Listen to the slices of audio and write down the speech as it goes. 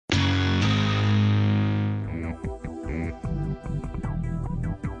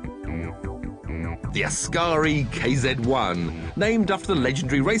the Ascari KZ1, named after the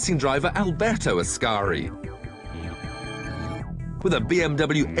legendary racing driver Alberto Ascari. With a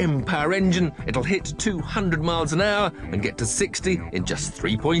BMW M-Power engine, it'll hit 200 miles an hour and get to 60 in just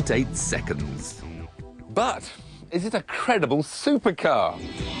 3.8 seconds. But is it a credible supercar?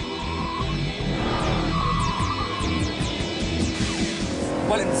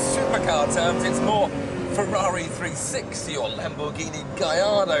 Well, in supercar terms, it's more Ferrari 360 or Lamborghini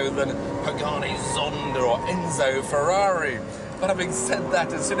Gallardo than Pagani Zonda or Enzo Ferrari. But having said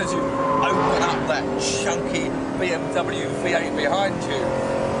that, as soon as you open up that chunky BMW V8 behind you,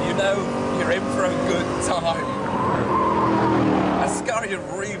 you know you're in for a good time. Ascari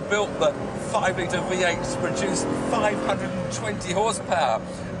have rebuilt the 5-litre V8 to produce 520 horsepower,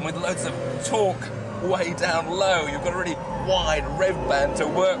 and with loads of torque way down low, you've got a really wide rev band to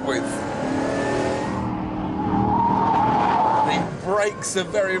work with. The brakes are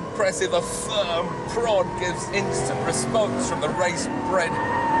very impressive. A firm prod gives instant response from the race-bred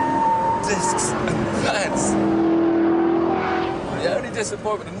discs and pads. The only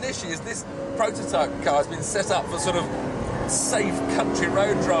disappointment initially is this prototype car has been set up for sort of safe country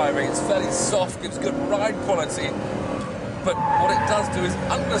road driving. It's fairly soft, gives good ride quality, but what it does do is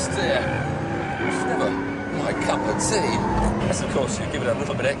understeer, which is never my cup of tea. Unless, of course, you give it a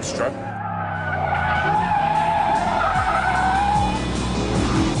little bit extra.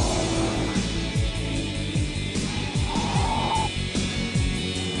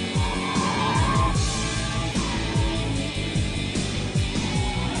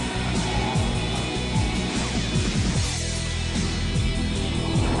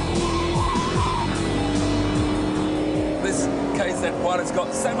 KZ1 has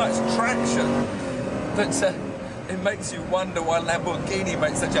got so much traction that it makes you wonder why Lamborghini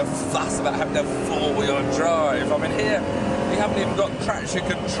makes such a fuss about having a four-wheel drive. I mean, here, we haven't even got traction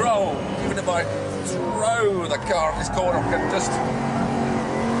control. Even if I throw the car in this corner, I can just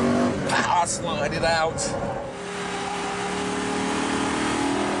power slide it out.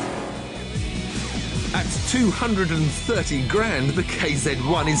 At 230 grand, the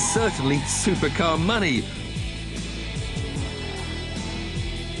KZ1 is certainly supercar money.